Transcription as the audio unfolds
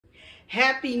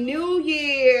Happy New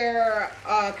Year,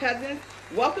 cousins.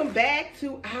 Welcome back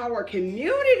to our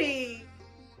community.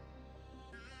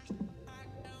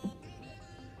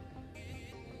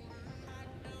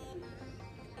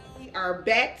 We are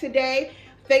back today.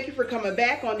 Thank you for coming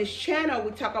back on this channel.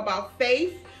 We talk about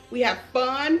faith. We have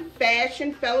fun,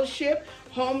 fashion, fellowship,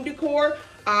 home decor.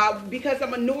 Because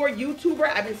I'm a newer YouTuber,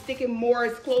 I've been sticking more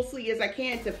as closely as I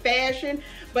can to fashion.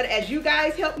 But as you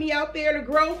guys help me out there to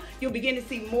grow, you'll begin to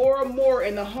see more and more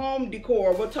in the home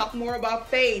decor. We'll talk more about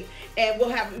faith, and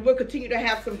we'll continue to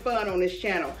have some fun on this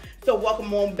channel. So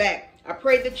welcome on back. I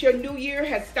pray that your new year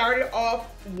has started off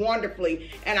wonderfully,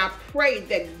 and I pray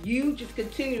that you just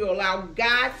continue to allow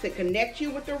God to connect you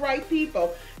with the right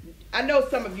people. I know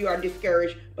some of you are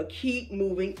discouraged, but keep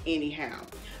moving anyhow.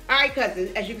 All right,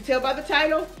 cousins, as you can tell by the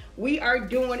title, we are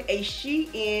doing a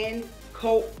SHEIN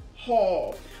coat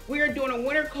haul. We are doing a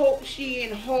winter coat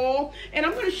SHEIN haul, and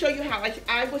I'm going to show you how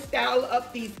I will style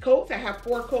up these coats. I have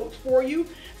 4 coats for you,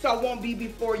 so I won't be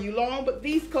before you long, but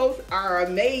these coats are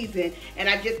amazing, and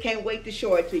I just can't wait to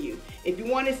show it to you. If you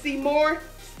want to see more,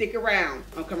 stick around.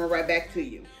 I'm coming right back to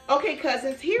you. Okay,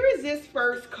 cousins, here is this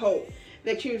first coat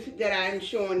that I'm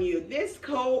showing you. This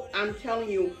coat, I'm telling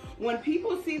you, when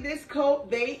people see this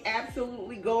coat, they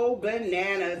absolutely go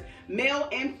bananas. Male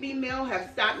and female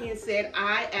have stopped me and said,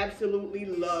 I absolutely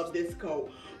love this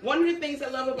coat. One of the things I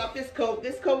love about this coat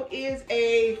is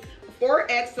a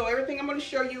 4X, so everything I'm going to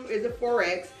show you is a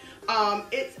 4X.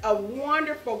 It's a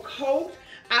wonderful coat.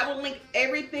 I will link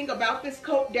everything about this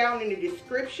coat down in the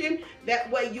description.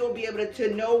 That way you'll be able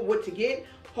to know what to get.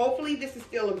 Hopefully this is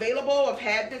still available. I've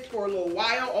had this for a little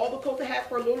while. All the coats I had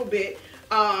for a little bit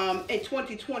in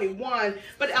 2021.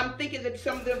 But I'm thinking that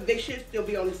some of them, they should still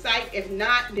be on the site. If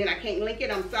not, then I can't link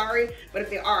it. I'm sorry. But if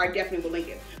they are, I definitely will link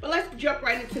it. But let's jump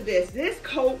right into this. This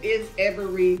coat is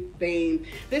everything.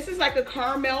 This is like a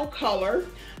caramel color.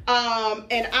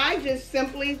 And I just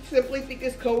simply think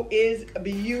this coat is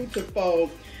beautiful.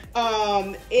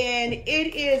 And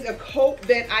it is a coat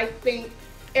that I think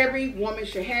every woman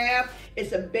should have.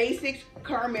 It's a basic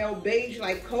caramel beige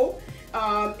like coat.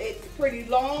 It's pretty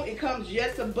long. It comes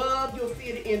just above, you'll see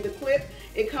it in the clip.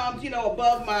 It comes, you know,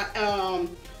 above my,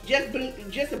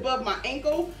 just above my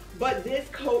ankle. But this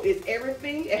coat is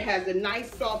everything. It has a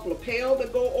nice soft lapel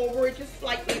that go over it, just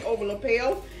slightly over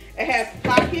lapel. It has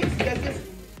pockets.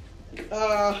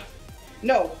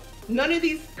 No, none of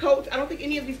these coats, I don't think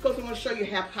any of these coats I'm going to show you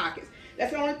have pockets.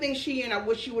 That's the only thing SHEIN I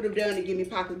wish you would have done to give me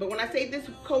pockets. But when I say this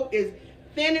coat is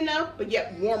thin enough, but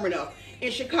yet warm enough.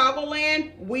 In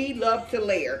Chicagoland, we love to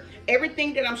layer.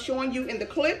 Everything that I'm showing you in the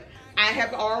clip, I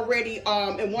have already,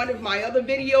 in one of my other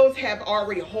videos, have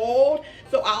already hauled.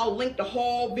 So I'll link the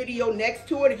haul video next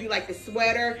to it. If you like the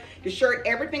sweater, the shirt,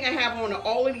 everything I have on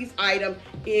all of these items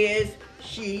is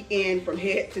SHEIN from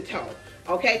head to toe.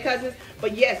 Okay, cousins?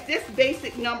 But yes, this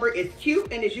basic number is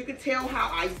cute. And as you can tell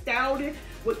how I styled it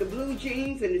with the blue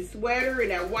jeans and the sweater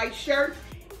and that white shirt,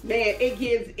 man, it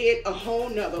gives it a whole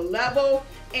nother level.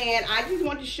 And I just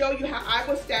want to show you how I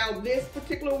would style this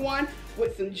particular one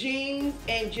with some jeans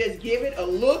and just give it a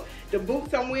look. The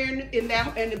boots I'm wearing in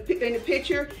the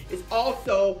picture is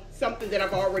also something that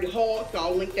I've already hauled, so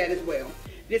I'll link that as well.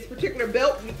 This particular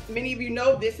belt, many of you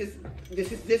know, this is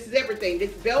everything.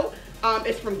 This belt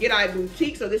is from Get Eye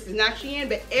Boutique, so this is not SHEIN,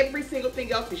 but every single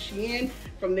thing else is SHEIN.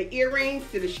 From the earrings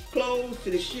to the clothes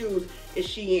to the shoes is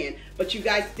SHEIN. But you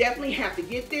guys definitely have to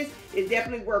get this. It's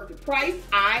definitely worth the price.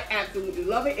 I absolutely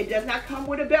love it. It does not come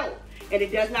with a belt, and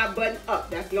it does not button up.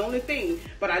 That's the only thing.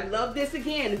 But I love this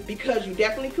again because you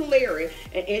definitely can layer it.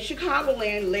 And in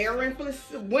Chicagoland, layering for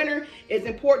the winter is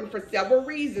important for several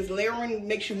reasons. Layering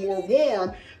makes you more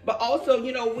warm, but also,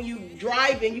 you know, when you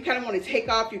drive in, you kind of want to take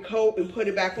off your coat and put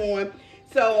it back on.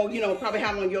 So, you know, probably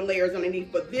have on your layers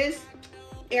underneath. But this,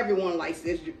 everyone likes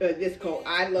this coat.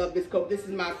 I love this coat. This is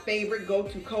my favorite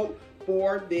go-to coat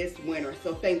for this winter.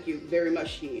 So thank you very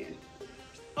much, SHEIN.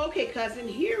 Okay, cousin,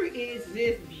 here is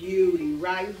this beauty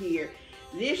right here.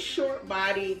 This short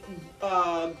body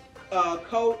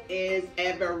coat is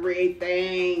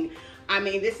everything. I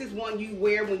mean, this is one you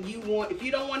wear when you want, if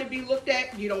you don't want to be looked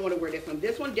at, you don't want to wear this one.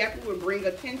 This one definitely will bring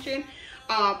attention.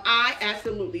 I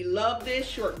absolutely love this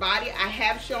short body. I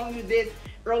have shown you this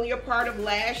earlier part of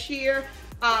last year.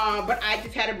 But I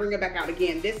just had to bring it back out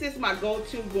again. This is my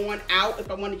go-to going out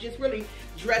if I want to just really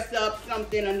dress up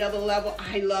something another level.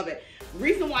 I love it.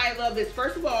 Reason why I love this,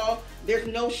 first of all, there's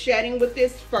no shedding with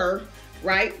this fur,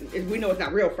 right? We know it's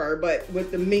not real fur, but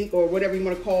with the mink or whatever you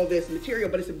want to call this material,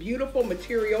 but it's a beautiful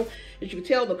material. As you can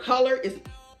tell, the color is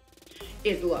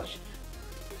lush.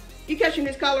 You catching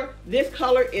this color? This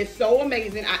color is so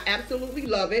amazing. I absolutely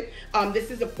love it.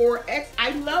 This is a 4X.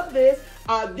 I love this.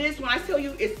 This, when I tell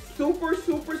you it's super,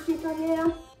 super, super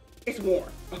warm, it's warm,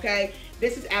 okay?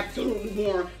 This is absolutely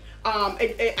warm.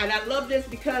 And I love this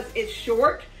because it's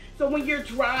short. So when you're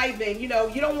driving, you know,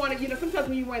 you don't want to, you know, sometimes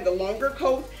when you're wearing the longer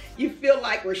coats, you feel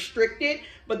like restricted.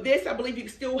 But this, I believe you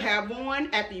can still have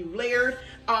on after you've layered.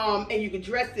 And you can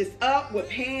dress this up with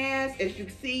pants. As you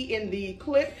can see in the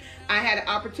clip, I had an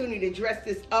opportunity to dress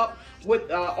this up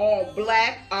with all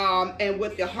black and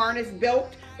with the harness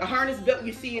belt. The harness belt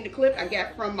you see in the clip, I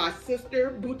got from my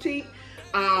sister boutique.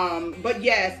 But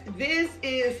yes, this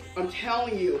is, I'm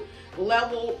telling you,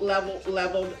 leveled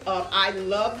up. I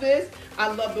love this. I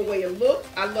love the way it looks.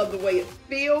 I love the way it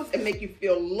feels. It makes you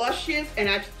feel luscious, and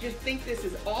I just think this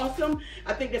is awesome.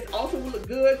 I think this also will look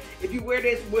good if you wear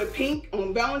this with pink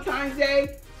on Valentine's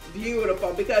Day.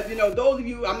 Beautiful, because you know, those of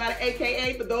you, I'm not an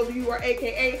AKA, but those of you who are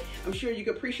AKA, I'm sure you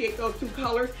can appreciate those two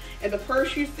colors. And the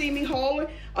purse you see me hauling,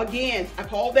 again, I've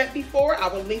hauled that before. I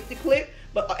will link the clip,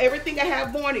 but everything I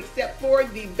have on except for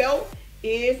the belt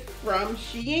is from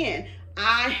SHEIN.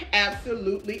 I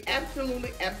absolutely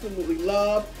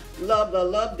love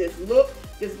this look.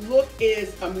 This look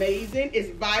is amazing. It's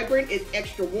vibrant. It's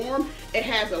extra warm. It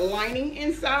has a lining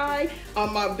inside.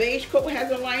 My beige coat has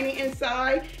a lining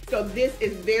inside. So this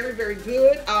is very, very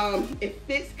good. It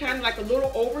fits kind of like a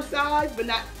little oversized, but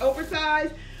not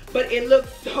oversized. But it looks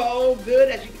so good,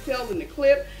 as you can tell in the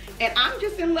clip. And I'm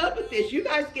just in love with this. You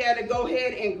guys gotta go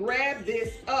ahead and grab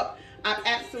this up. I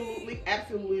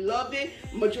absolutely loved it.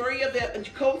 Majority of the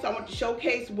coats I want to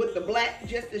showcase with the black,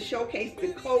 just to showcase the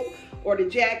coat or the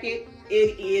jacket.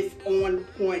 It is on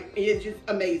point. It is just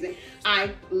amazing. I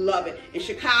love it. In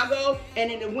Chicago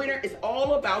and in the winter, it's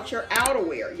all about your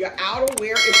outerwear. Your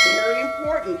outerwear is very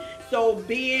important. So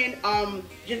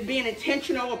just being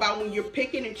intentional about when you're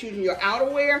picking and choosing your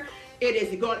outerwear,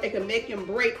 it can make and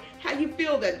break how you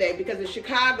feel that day, because in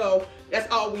Chicago,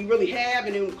 that's all we really have.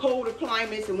 And in colder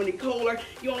climates and when it's colder,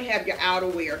 you only have your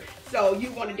outerwear. So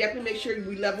you want to definitely make sure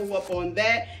we level up on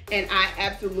that. And I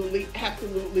absolutely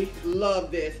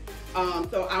love this.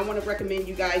 So I want to recommend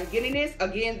you guys getting this.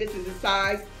 Again, this is a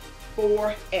size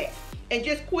 4X. And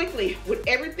just quickly, with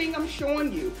everything I'm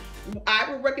showing you,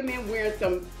 I would recommend wearing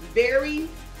some very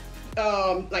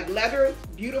like leather,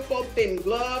 beautiful thin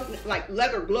gloves, like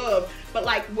leather gloves, but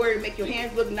like where it make your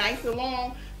hands look nice and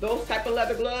long, those type of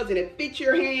leather gloves, and it fits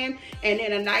your hand. And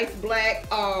then a nice black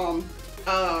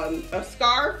a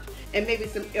scarf, and maybe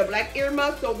some black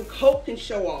earmuffs so the coat can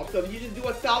show off. So if you just do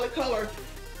a solid color,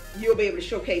 you'll be able to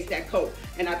showcase that coat,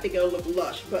 and I think it'll look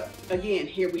lush. But again,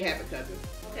 here we have it, cousins.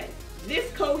 Okay, this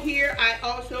coat here,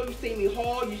 you see me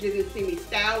haul, you just see me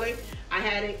style it. I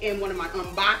had it in one of my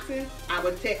unboxings. I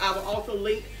will also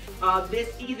link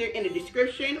this either in the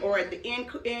description or at the end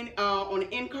on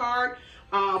the end card.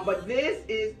 But this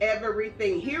is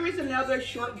everything. Here is another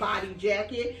short body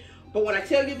jacket. But when I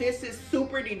tell you this is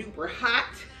super duper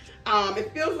hot,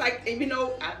 it feels like, you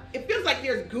know, it feels like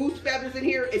there's goose feathers in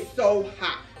here. It's so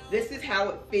hot. This is how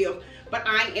it feels. But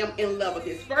I am in love with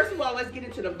this. First of all, let's get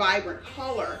into the vibrant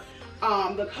color.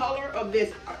 The color of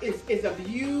this is a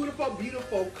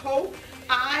beautiful coat.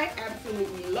 I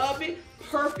absolutely love it.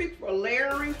 Perfect for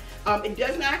layering.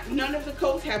 None of the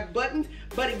coats have buttons,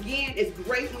 but again, it's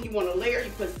great when you want to layer.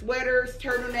 You put sweaters,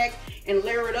 turtlenecks, and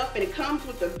layer it up. And it comes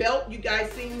with the belt. You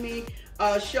guys seen me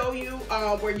show you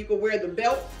where you can wear the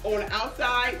belt on the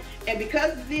outside. And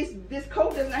because this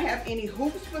coat does not have any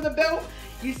hoops for the belt,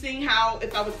 you see how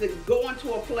if I was to go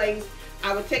into a place,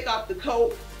 I would take off the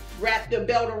coat, wrap the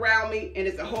belt around me, and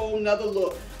it's a whole nother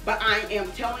look. But I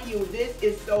am telling you, this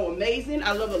is so amazing.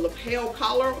 I love the lapel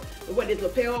collar, what this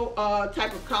lapel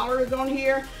type of collar is on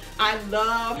here. I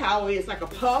love how it's like a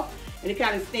puff and it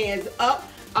kind of stands up.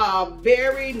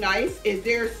 Very nice. Is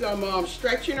there some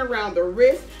stretching around the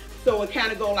wrist, so it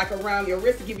kind of go like around your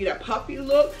wrist to give you that puffy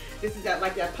look. This is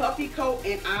like that puffy coat,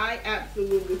 and I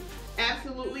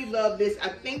absolutely love this. I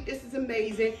think this is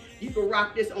amazing. You can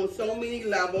rock this on so many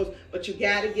levels, but you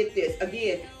gotta get this.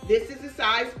 Again, this is a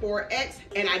size 4X,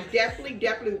 and I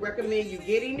definitely recommend you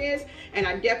getting this. And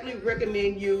I definitely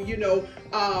recommend you, you know,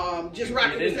 just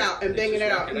rocking this out and banging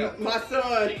it out. My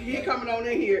son, he coming on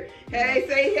in here. Hey,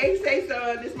 say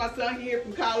son. This is my son here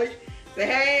from college. Say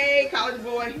hey, college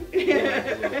boy.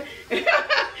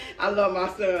 I love my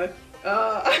son.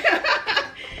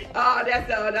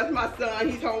 That's my son.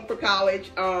 He's home for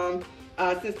college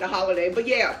since the holiday. But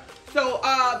yeah, so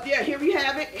yeah, here we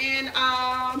have it. And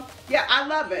yeah, I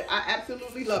love it. I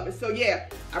absolutely love it. So yeah,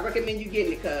 I recommend you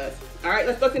getting it, cuz. All right,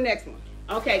 let's go to the next one.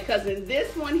 Okay, cousin,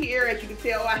 this one here, as you can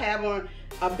tell, I have on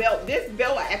a belt. This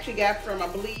belt I actually got from, I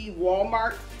believe,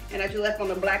 Walmart. And I just left on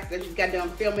the black so I just got done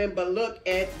filming. But look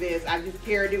at this. I just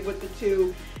paired it with the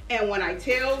two. And when I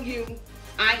tell you,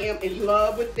 I am in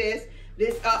love with this.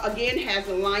 This, again, has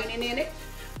a lining in it.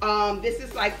 This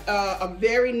is like a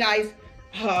very nice,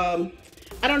 I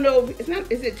don't know, it's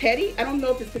not, is it teddy? I don't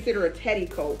know if it's considered a teddy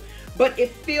coat. But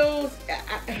it feels,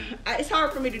 it's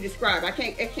hard for me to describe. I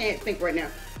can't think right now.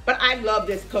 But I love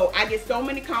this coat. I get so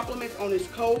many compliments on this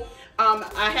coat.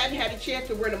 I hadn't had a chance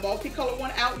to wear the multicolor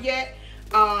one out yet.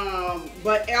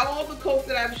 But all the coats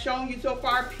that I've shown you so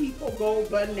far, people go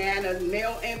bananas.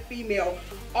 Male and female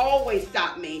always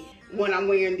stop me when I'm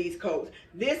wearing these coats.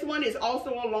 This one is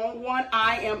also a long one.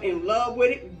 I am in love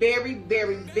with it. Very,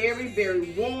 very, very,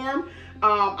 very warm.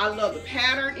 I love the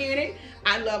pattern in it.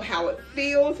 I love how it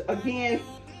feels. Again,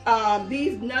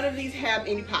 none of these have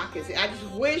any pockets. I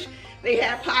just wish they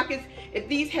had pockets. If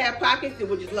these have pockets, it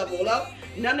would just level up.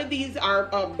 None of these are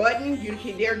buttoned.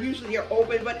 They're usually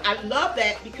open, but I love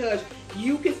that because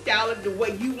you can style it the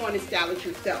way you want to style it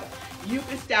yourself. You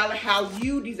can style it how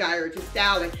you desire to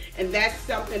style it, and that's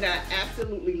something that I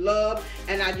absolutely love,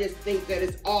 and I just think that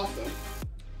it's awesome.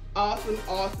 Awesome,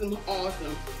 awesome,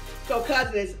 awesome. So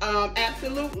cousins,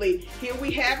 absolutely, here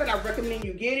we have it. I recommend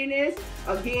you getting this.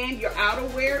 Again, your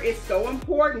outerwear is so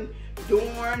important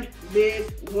during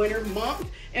this winter month.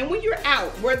 And when you're out,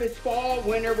 whether it's fall,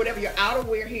 winter, whatever, your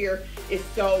outerwear here is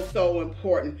so, so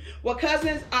important. Well,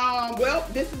 cousins, well,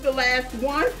 this is the last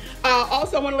one.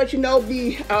 Also, I want to let you know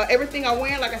everything I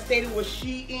wear, like I stated, was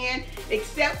SHEIN,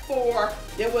 except for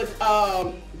there was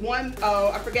one,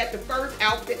 I forgot the first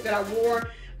outfit that I wore.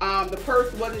 The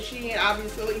purse wasn't SHEIN,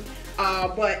 obviously,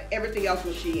 but everything else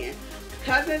was SHEIN.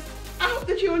 Cousins, I hope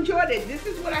that you enjoyed it. This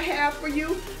is what I have for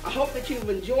you. I hope that you've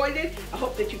enjoyed it. I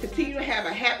hope that you continue to have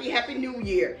a happy, happy new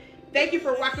year. Thank you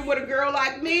for rocking with a girl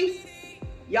like me.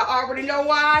 Y'all already know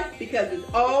why, because it's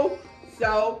oh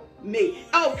so me.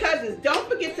 Oh, cousins, don't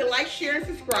forget to like, share, and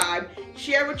subscribe.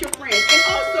 Share with your friends. And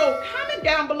also, comment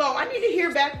down below. I need to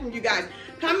hear back from you guys.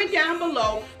 Comment down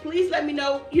below. Please let me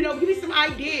know, give me some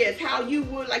ideas how you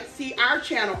would like to see our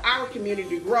channel, our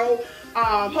community grow.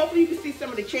 Hopefully you can see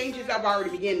some of the changes I've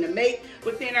already begun to make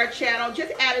within our channel.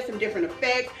 Just added some different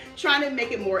effects, trying to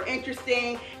make it more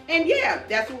interesting. And yeah,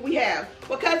 that's what we have.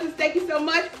 Well, cousins, thank you so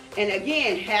much. And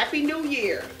again, Happy New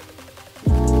Year.